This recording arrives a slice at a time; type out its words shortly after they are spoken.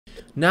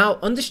Now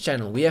on this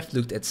channel we have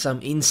looked at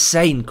some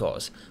insane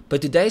cars,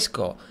 but today's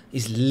car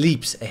is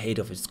leaps ahead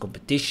of its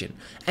competition,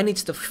 and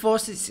it's the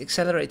fastest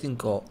accelerating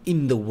car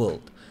in the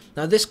world.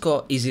 Now this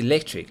car is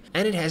electric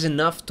and it has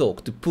enough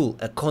torque to pull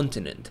a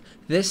continent.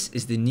 This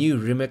is the new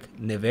Rimac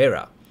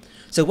Nevera.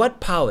 So what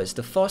powers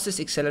the fastest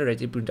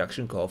accelerated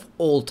production car of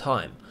all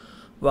time?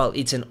 Well,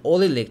 it's an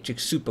all-electric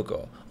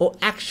supercar, or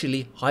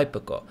actually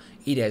hypercar.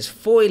 It has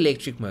 4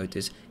 electric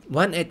motors,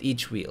 one at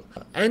each wheel,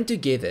 and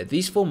together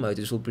these 4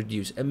 motors will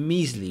produce a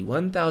measly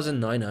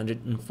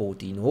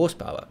 1914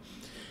 horsepower.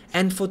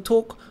 And for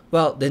torque,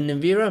 well, the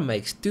Nevera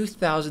makes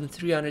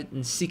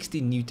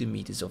 2360 Newton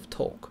meters of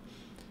torque.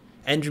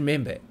 And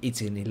remember,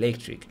 it's an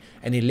electric,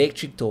 and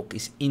electric torque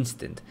is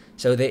instant,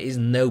 so there is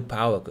no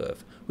power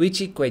curve, which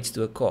equates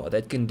to a car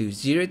that can do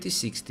 0 to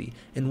 60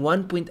 in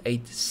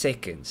 1.8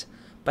 seconds.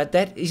 But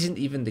that isn't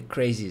even the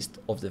craziest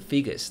of the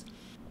figures.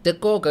 The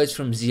car goes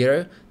from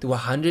 0 to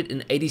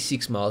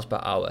 186 miles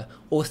per hour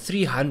or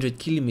 300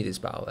 kilometers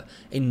per hour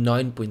in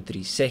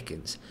 9.3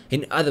 seconds.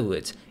 In other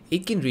words,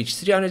 it can reach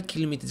 300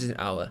 kilometers an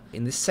hour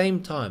in the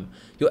same time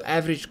your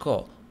average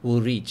car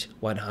will reach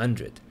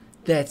 100.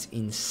 That's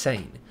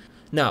insane.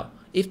 Now,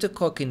 if the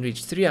car can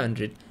reach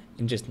 300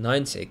 in just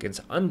 9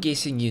 seconds, I'm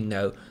guessing you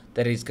know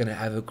that it's going to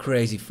have a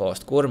crazy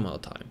fast quarter mile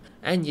time.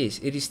 And yes,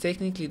 it is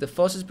technically the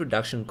fastest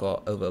production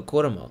car over a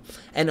quarter mile.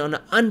 And on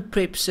an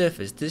unprepped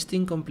surface, this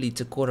thing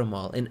completes a quarter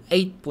mile in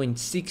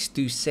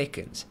 8.62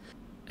 seconds.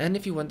 And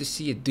if you want to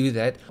see it do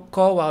that,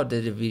 CarWow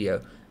did a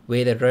video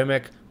where the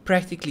Rimac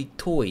practically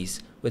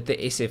toys with the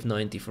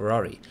SF90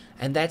 Ferrari.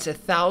 And that's a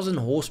 1000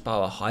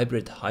 horsepower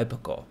hybrid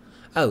hypercar.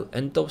 Oh,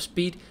 and top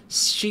speed,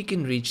 she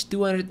can reach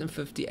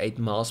 258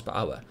 miles per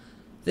hour.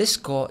 This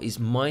car is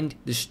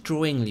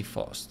mind-destroyingly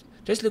fast.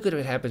 Just look at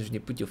what happens when you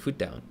put your foot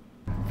down.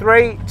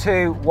 3,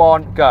 2,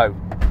 1, go.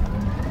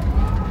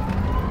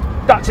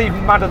 That's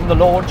even madder than the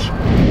launch.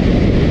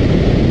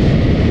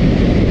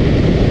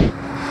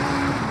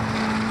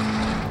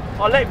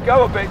 I let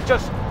go a bit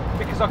just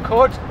because I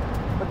could,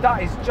 but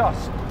that is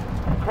just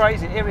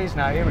crazy. Here he is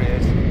now, here he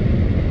is.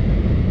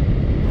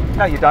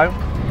 No, you don't.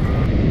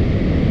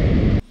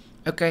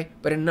 Okay,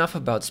 but enough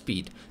about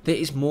speed. There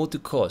is more to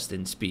cars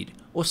than speed,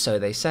 or so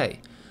they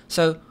say.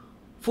 So,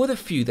 for the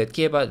few that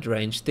care about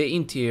range, the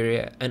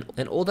interior, and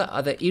all the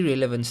other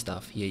irrelevant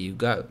stuff, here you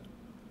go.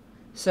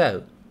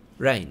 So,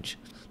 range.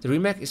 The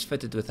Rimac is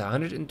fitted with a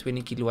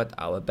 120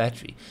 kWh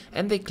battery,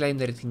 and they claim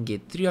that it can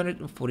get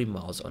 340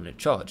 miles on a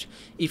charge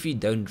if you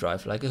don't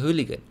drive like a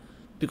hooligan,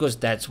 because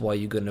that's why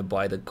you're gonna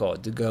buy the car,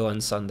 to go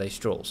on Sunday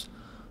strolls.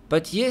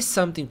 But here's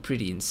something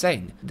pretty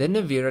insane. The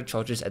Nevera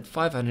charges at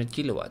 500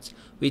 kilowatts,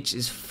 which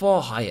is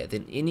far higher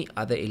than any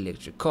other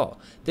electric car.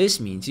 This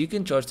means you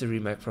can charge the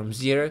Rimac from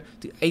 0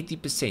 to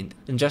 80%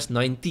 in just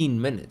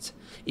 19 minutes,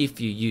 if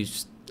you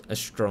use a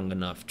strong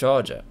enough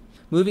charger.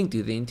 Moving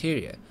to the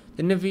interior,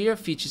 the Nevera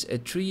features a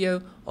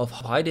trio of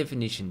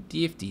high-definition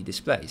TFT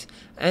displays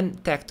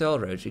and tactile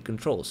rotary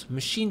controls,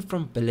 machined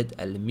from billet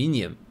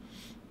aluminium.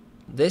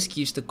 This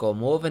gives the car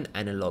more of an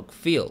analog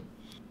feel.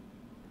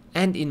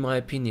 And in my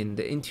opinion,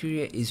 the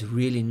interior is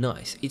really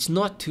nice. It's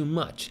not too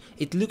much.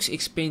 It looks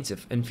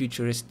expensive and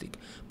futuristic,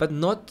 but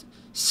not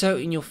so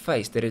in your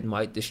face that it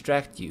might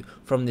distract you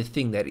from the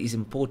thing that is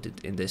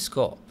important in this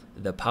car,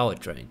 the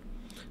powertrain.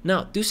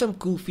 Now, to some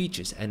cool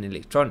features and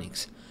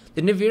electronics.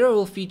 The Nevera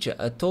will feature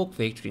a torque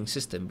vectoring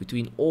system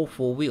between all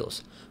 4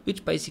 wheels,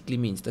 which basically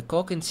means the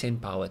car can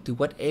send power to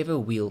whatever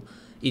wheel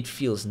it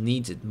feels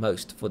needs it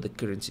most for the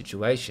current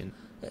situation.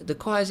 The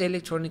car has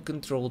electronic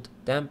controlled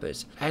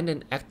dampers and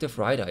an active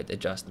ride height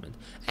adjustment,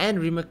 and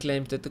Rimac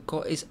claims that the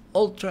car is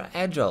ultra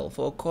agile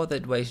for a car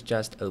that weighs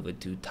just over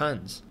 2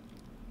 tons.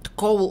 The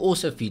car will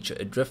also feature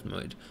a drift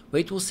mode,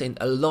 where it will send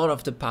a lot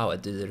of the power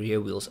to the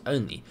rear wheels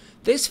only.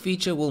 This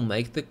feature will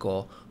make the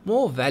car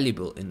more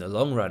valuable in the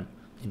long run,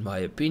 in my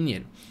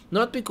opinion.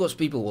 Not because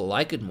people will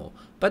like it more,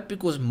 but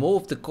because more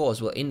of the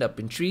cars will end up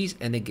in trees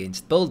and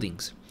against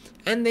buildings.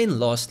 And then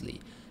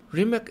lastly,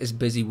 Rimac is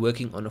busy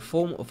working on a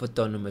form of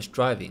autonomous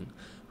driving,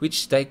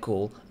 which they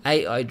call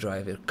AI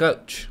driver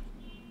coach.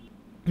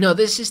 Now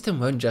this system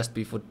won't just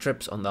be for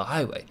trips on the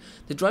highway.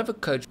 The driver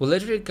coach will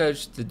literally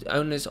coach the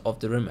owners of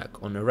the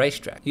Rimac on a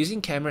racetrack.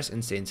 Using cameras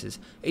and sensors,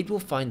 it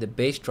will find the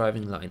best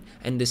driving line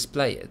and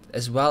display it,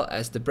 as well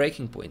as the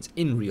braking points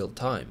in real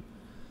time.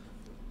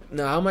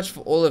 Now how much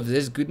for all of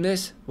this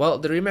goodness? Well,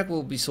 the Rimac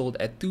will be sold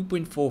at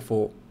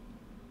 2.44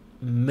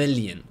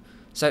 million,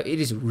 so it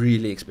is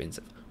really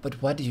expensive. But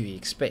what do you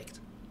expect?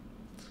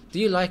 Do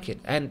you like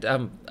it? And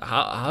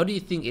how do you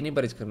think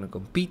anybody's going to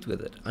compete with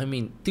it? I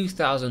mean,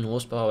 2000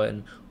 horsepower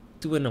and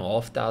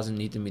 2,500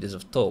 Newton meters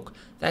of torque.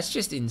 That's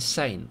just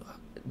insane.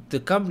 The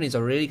companies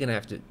are really going to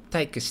have to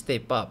take a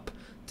step up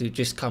to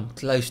just come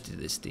close to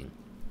this thing.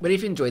 But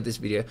if you enjoyed this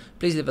video,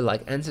 please leave a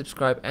like and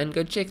subscribe, and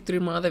go check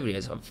through my other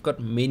videos. I've got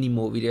many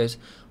more videos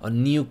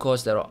on new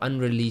cars that are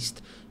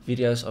unreleased,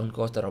 videos on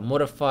cars that are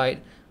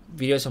modified,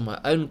 videos on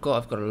my own car.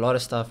 I've got a lot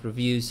of stuff,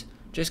 reviews.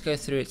 Just go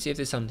through it, see if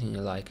there's something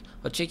you like.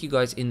 I'll check you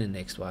guys in the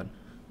next one.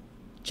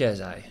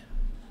 Cheers,